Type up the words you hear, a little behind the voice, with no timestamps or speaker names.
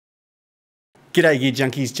G'day Gear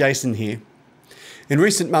Junkies, Jason here. In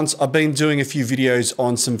recent months I've been doing a few videos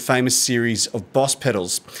on some famous series of Boss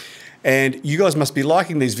pedals, and you guys must be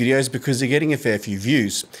liking these videos because they're getting a fair few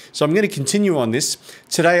views. So I'm going to continue on this.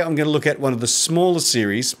 Today I'm going to look at one of the smaller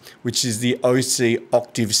series, which is the OC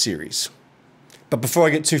Octave series. But before I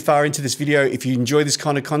get too far into this video, if you enjoy this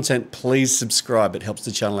kind of content, please subscribe. It helps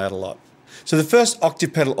the channel out a lot. So the first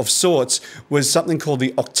octave pedal of sorts was something called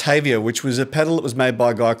the Octavia, which was a pedal that was made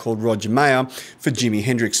by a guy called Roger Mayer for Jimi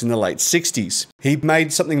Hendrix in the late 60s. He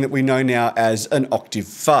made something that we know now as an octave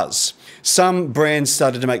fuzz. Some brands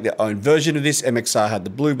started to make their own version of this. MXR had the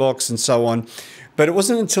blue box and so on. But it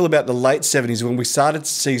wasn't until about the late 70s when we started to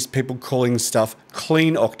see people calling stuff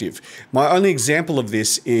clean octave. My only example of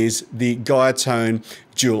this is the Guiatone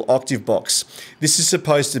dual octave box. This is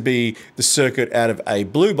supposed to be the circuit out of a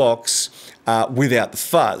blue box without the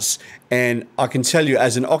fuzz. And I can tell you,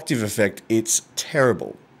 as an octave effect, it's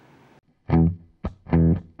terrible.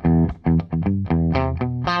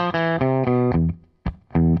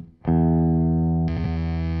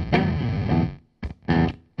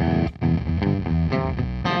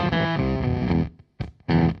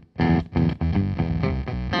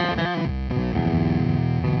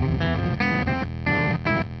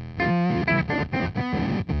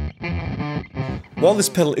 While this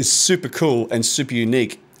pedal is super cool and super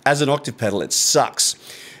unique, as an octave pedal it sucks.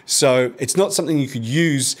 So it's not something you could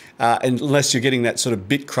use unless you're getting that sort of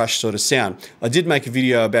bit crush sort of sound. I did make a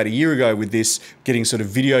video about a year ago with this, getting sort of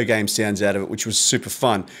video game sounds out of it, which was super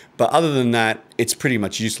fun. But other than that, it's pretty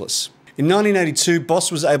much useless. In 1982,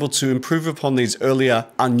 Boss was able to improve upon these earlier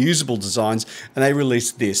unusable designs, and they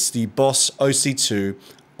released this, the Boss OC-2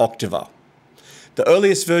 Octave. The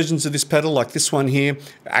earliest versions of this pedal, like this one here,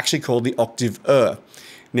 are actually called the Octave.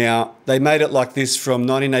 Now, they made it like this from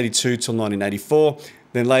 1982 till 1984.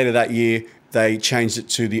 Then later that year, they changed it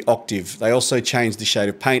to the Octave. They also changed the shade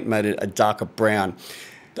of paint, made it a darker brown.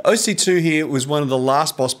 The OC-2 here was one of the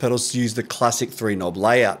last Boss pedals to use the classic 3-knob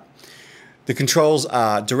layout. The controls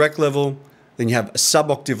are direct level, then you have a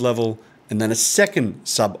sub-octave level, and then a second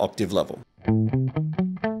sub-octave level.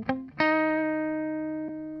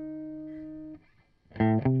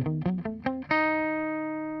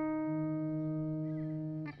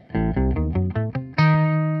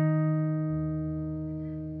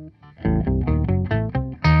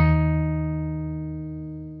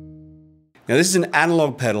 Now this is an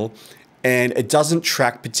analog pedal and it doesn't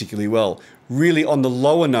track particularly well. Really on the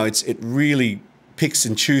lower notes, it really picks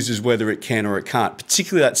and chooses whether it can or it can't,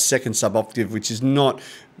 particularly that second sub-octave, which is not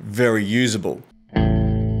very usable.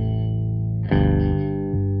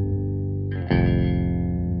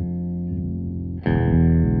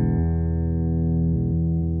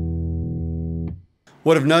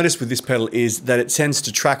 What I've noticed with this pedal is that it tends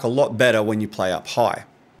to track a lot better when you play up high.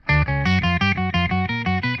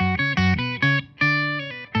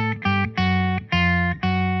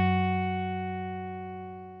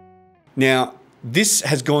 Now, this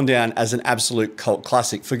has gone down as an absolute cult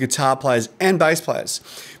classic for guitar players and bass players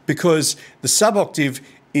because the sub-octave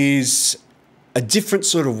is a different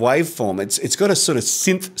sort of waveform. It's got a sort of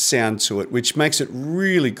synth sound to it, which makes it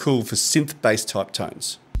really cool for synth bass type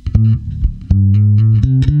tones.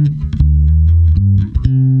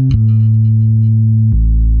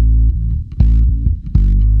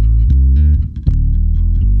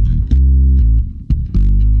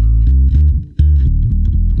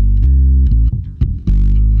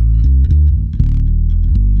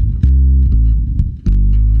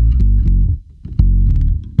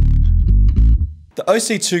 The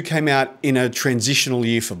OC-2 came out in a transitional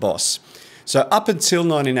year for Boss. So up until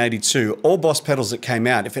 1982, all Boss pedals that came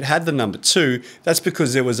out, if it had the number 2, that's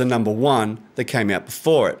because there was a number 1 that came out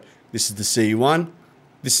before it. This is the CE1,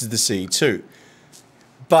 this is the CE2.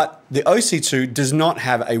 But the OC-2 does not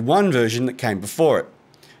have a 1 version that came before it.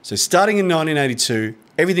 So starting in 1982,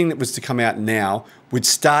 everything that was to come out now would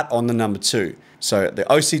start on the number 2. So the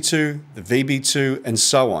OC-2, the VB2, and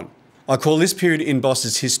so on. I call this period in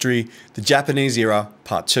Boss's history the Japanese era,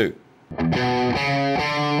 part 2.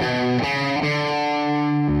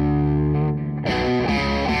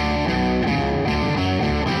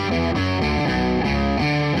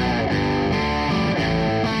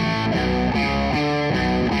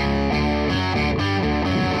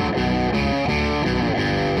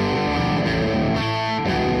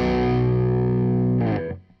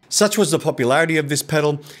 Such was the popularity of this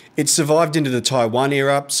pedal, it survived into the Taiwan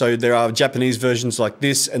era, so there are Japanese versions like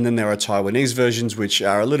this, and then there are Taiwanese versions which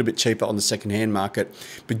are a little bit cheaper on the second-hand market.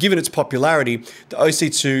 But given its popularity, the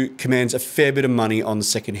OC-2 commands a fair bit of money on the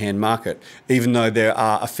second-hand market, even though there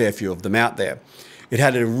are a fair few of them out there. It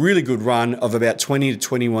had a really good run of about 20 to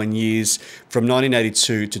 21 years from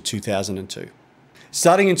 1982 to 2002.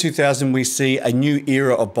 Starting in 2000, we see a new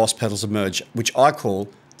era of Boss pedals emerge, which I call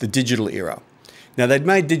the digital era. Now, they'd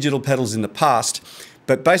made digital pedals in the past,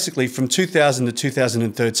 but basically from 2000 to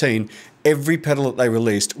 2013, every pedal that they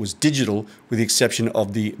released was digital with the exception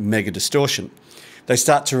of the Mega Distortion. They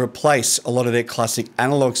start to replace a lot of their classic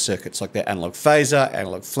analog circuits like their analog phaser,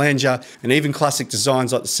 analog flanger, and even classic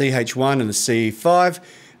designs like the CH1 and the CE-5.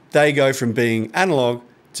 They go from being analog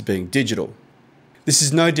to being digital. This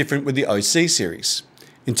is no different with the OC series.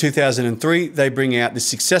 In 2003, they bring out the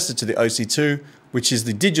successor to the OC-2, which is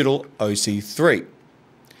the digital OC-3.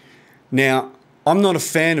 Now, I'm not a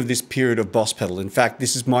fan of this period of Boss pedal. In fact,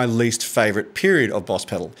 this is my least favorite period of Boss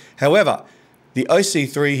pedal. However, the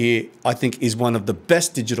OC-3 here, I think, is one of the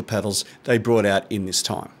best digital pedals they brought out in this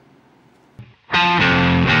time.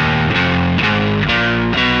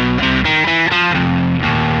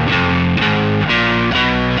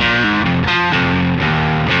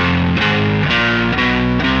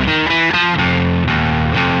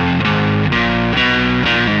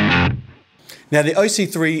 Now, the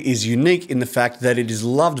OC-3 is unique in the fact that it is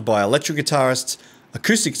loved by electric guitarists,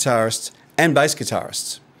 acoustic guitarists, and bass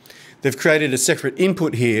guitarists. They've created a separate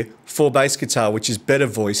input here for bass guitar, which is better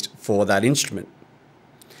voiced for that instrument.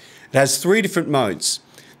 It has 3 different modes.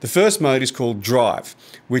 The first mode is called drive,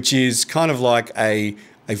 which is kind of like a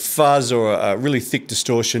fuzz or a really thick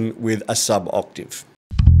distortion with a sub-octave.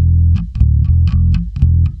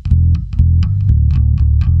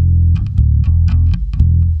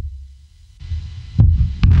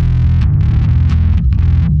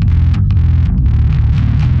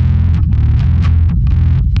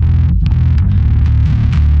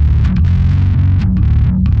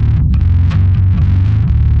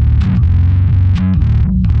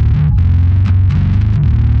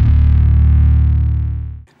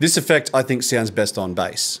 This effect, I think, sounds best on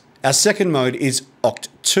bass. Our second mode is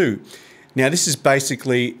OC-2. Now, this is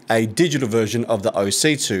basically a digital version of the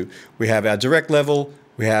OC-2. We have our direct level,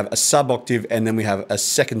 we have a sub-octave, and then we have a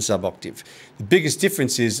second sub-octave. The biggest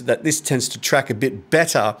difference is that this tends to track a bit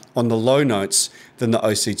better on the low notes than the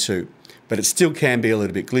OC-2, but it still can be a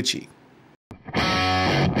little bit glitchy.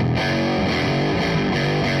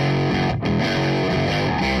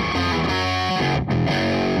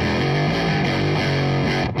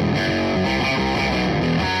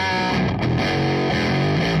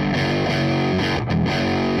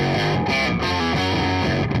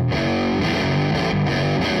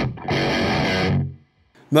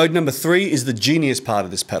 Mode number 3 is the genius part of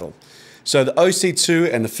this pedal. So the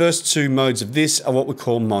OC-2 and the first 2 modes of this are what we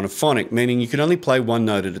call monophonic, meaning you can only play 1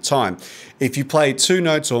 note at a time. If you play 2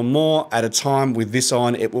 notes or more at a time with this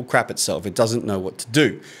on, it will crap itself. It doesn't know what to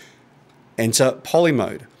do. Enter poly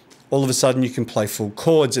mode. All of a sudden you can play full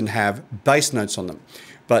chords and have bass notes on them.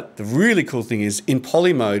 But the really cool thing is in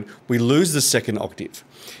poly mode, we lose the second octave.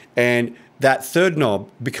 And that third knob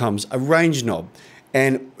becomes a range knob.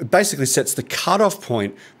 And it basically sets the cutoff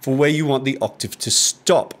point for where you want the octave to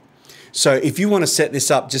stop. So if you want to set this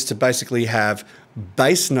up just to basically have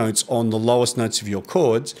bass notes on the lowest notes of your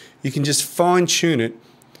chords, you can just fine tune it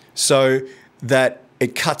so that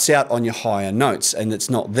it cuts out on your higher notes and it's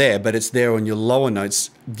not there, but it's there on your lower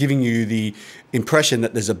notes, giving you the impression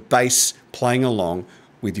that there's a bass playing along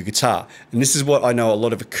with your guitar. And this is what I know a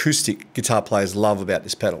lot of acoustic guitar players love about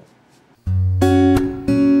this pedal.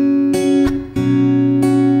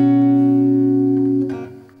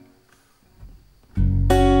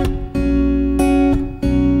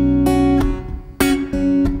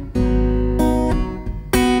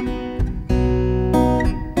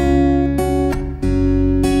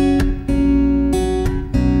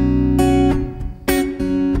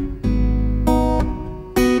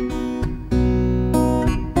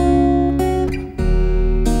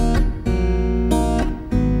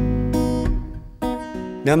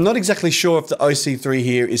 Now, I'm not exactly sure if the OC-3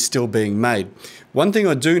 here is still being made. One thing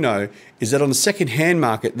I do know is that on the second-hand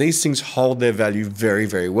market, these things hold their value very,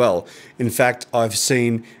 very well. In fact, I've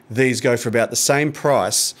seen these go for about the same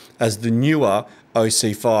price as the newer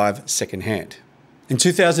OC-5 second-hand. In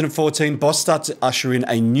 2014, Boss started to usher in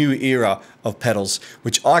a new era of pedals,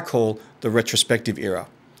 which I call the retrospective era.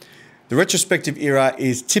 The retrospective era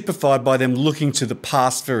is typified by them looking to the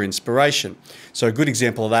past for inspiration. So a good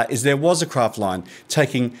example of that is their Craft line,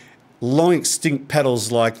 taking long extinct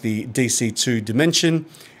pedals like the DC-2 Dimension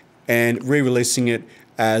and re-releasing it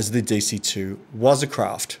as the DC-2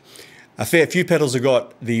 Craft. A fair few pedals have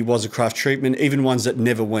got the Was Octave treatment, even ones that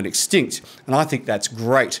never went extinct, and I think that's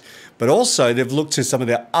great. But also they've looked to some of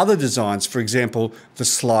their other designs, for example, the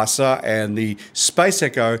Slicer and the Space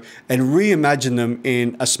Echo, and reimagined them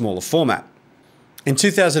in a smaller format. In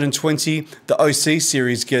 2020, the OC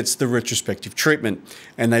series gets the retrospective treatment,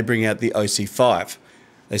 and they bring out the OC-5.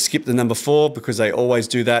 They skip the number 4 because they always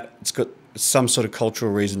do that. It's got some sort of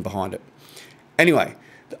cultural reason behind it. Anyway,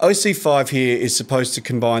 the OC-5 here is supposed to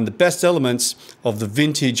combine the best elements of the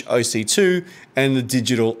vintage OC-2 and the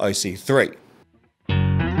digital OC-3.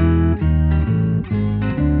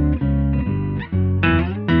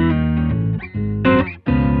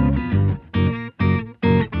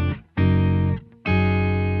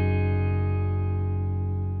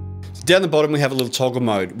 Down the bottom we have a little toggle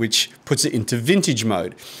mode which puts it into vintage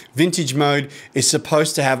mode. Vintage mode is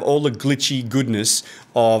supposed to have all the glitchy goodness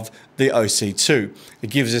of the OC-2. It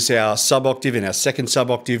gives us our sub-octave and our second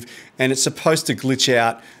sub-octave, and it's supposed to glitch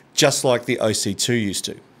out just like the OC-2 used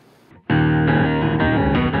to.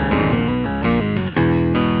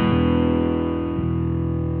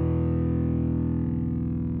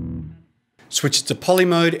 Switch it to poly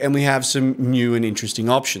mode and we have some new and interesting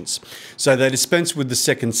options. So they dispense with the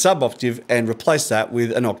second sub-octave and replace that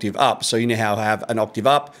with an octave up. So you now have an octave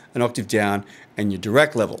up, an octave down, and your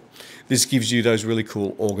direct level. This gives you those really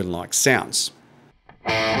cool organ-like sounds.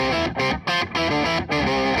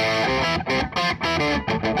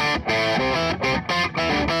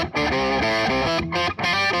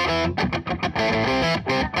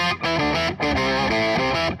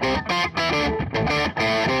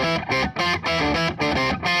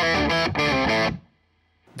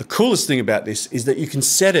 The coolest thing about this is that you can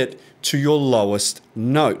set it to your lowest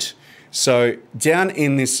note. So down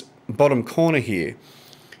in this bottom corner here,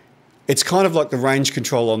 it's kind of like the range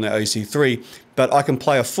control on the OC-3, but I can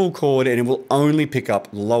play a full chord and it will only pick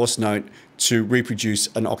up the lowest note to reproduce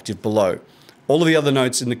an octave below. All of the other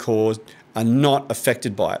notes in the chord are not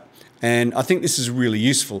affected by it. And I think this is really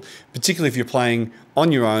useful, particularly if you're playing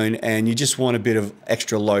on your own and you just want a bit of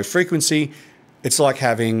extra low frequency. It's like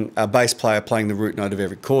having a bass player playing the root note of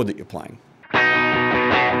every chord that you're playing.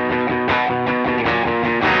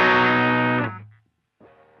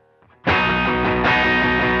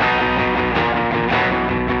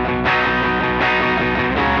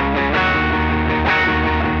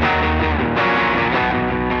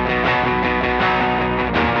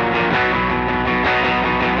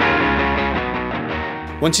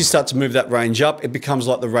 Once you start to move that range up, it becomes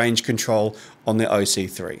like the range control on the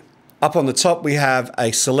OC-3. Up on the top, we have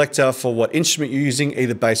a selector for what instrument you're using,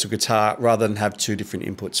 either bass or guitar, rather than have two different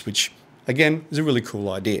inputs, which again is a really cool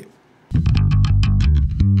idea.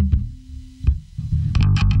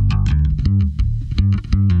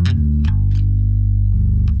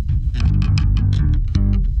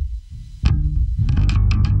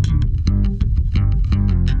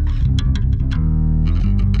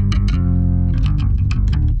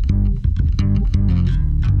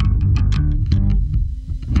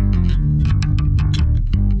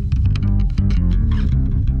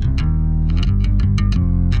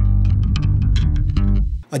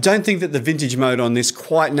 I don't think that the vintage mode on this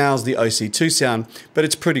quite nails the OC-2 sound, but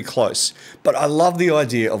it's pretty close. But I love the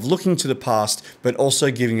idea of looking to the past, but also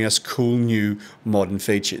giving us cool new modern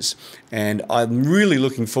features. And I'm really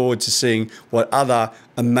looking forward to seeing what other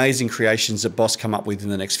amazing creations that Boss come up with in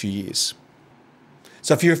the next few years.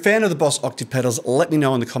 So if you're a fan of the Boss Octave pedals, let me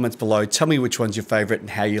know in the comments below. Tell me which one's your favorite and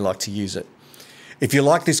how you like to use it. If you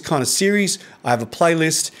like this kind of series, I have a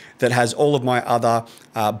playlist that has all of my other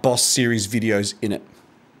Boss series videos in it.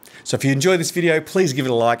 So if you enjoyed this video, please give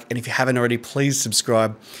it a like, and if you haven't already, please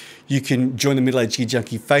subscribe. You can join the Middle Aged Gear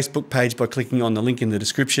Junkie Facebook page by clicking on the link in the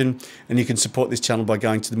description, and you can support this channel by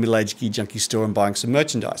going to the Middle Aged Gear Junkie store and buying some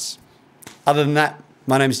merchandise. Other than that,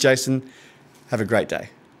 my name is Jason. Have a great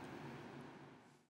day.